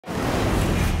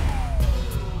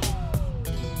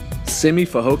Simi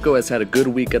Fehoko has had a good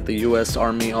week at the U.S.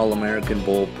 Army All-American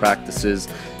Bowl practices,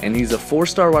 and he's a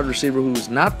 4-star wide receiver who's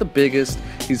not the biggest.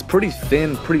 He's pretty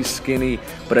thin, pretty skinny,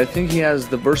 but I think he has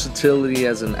the versatility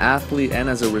as an athlete and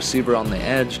as a receiver on the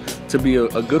edge to be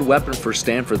a good weapon for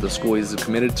Stanford, the school he's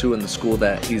committed to and the school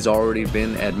that he's already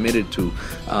been admitted to.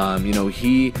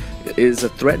 He is a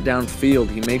threat downfield.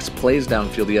 He makes plays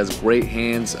downfield. He has great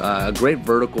hands, a great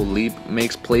vertical leap,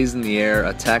 makes plays in the air,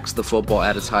 attacks the football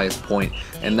at its highest point,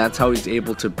 and that's how he's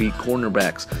able to beat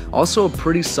cornerbacks. Also a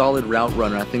pretty solid route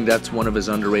runner. I think that's one of his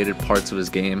underrated parts of his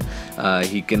game.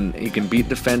 He can beat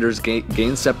defenders,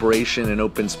 gain separation in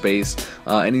open space,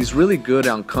 and he's really good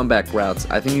on comeback routes.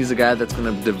 I think he's a guy that's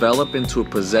going to develop into a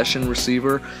possession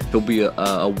receiver. He'll be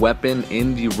a weapon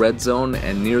in the red zone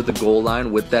and near the goal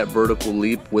line with that vertical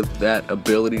leap, with that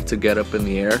ability to get up in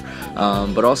the air,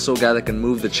 but also a guy that can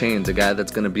move the chains, a guy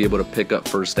that's going to be able to pick up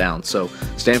first down. So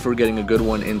Stanford getting a good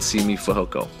one in Simi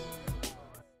Fehoko.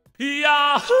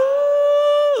 Yahoo!